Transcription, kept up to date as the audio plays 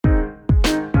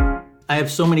I have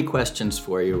so many questions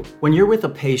for you. When you're with a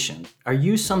patient, are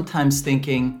you sometimes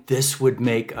thinking, this would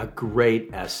make a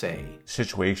great essay?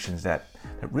 Situations that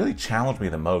really challenged me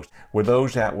the most were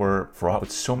those that were fraught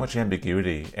with so much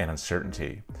ambiguity and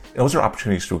uncertainty. Those are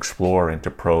opportunities to explore and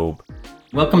to probe.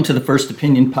 Welcome to the First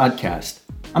Opinion podcast.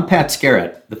 I'm Pat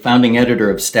Scarrett, the founding editor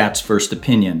of Stats First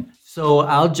Opinion. So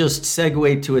I'll just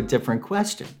segue to a different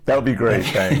question. That would be great,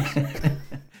 thanks.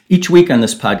 Each week on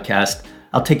this podcast,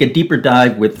 I'll take a deeper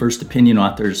dive with First Opinion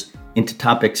authors into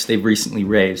topics they've recently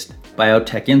raised.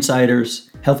 Biotech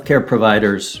insiders, healthcare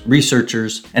providers,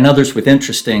 researchers, and others with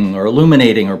interesting or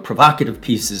illuminating or provocative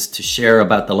pieces to share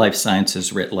about the life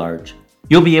sciences writ large.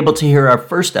 You'll be able to hear our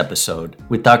first episode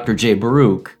with Dr. Jay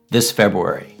Baruch this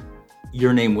February.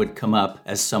 Your name would come up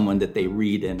as someone that they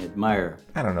read and admire.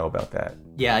 I don't know about that.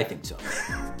 Yeah, I think so.